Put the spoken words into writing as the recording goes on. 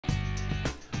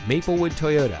Maplewood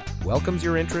Toyota welcomes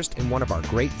your interest in one of our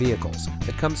great vehicles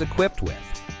that comes equipped with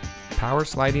power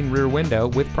sliding rear window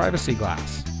with privacy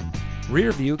glass,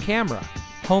 rear view camera,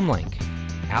 HomeLink,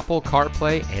 Apple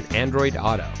CarPlay and Android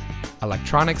Auto,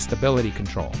 electronic stability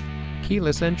control,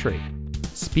 keyless entry,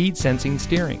 speed sensing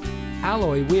steering,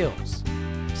 alloy wheels,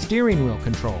 steering wheel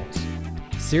controls,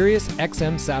 Sirius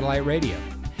XM satellite radio,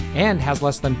 and has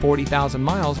less than 40,000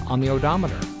 miles on the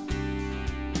odometer.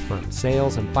 From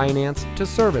sales and finance to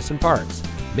service and parts,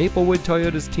 Maplewood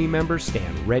Toyota's team members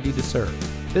stand ready to serve.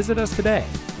 Visit us today.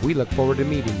 We look forward to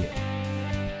meeting you.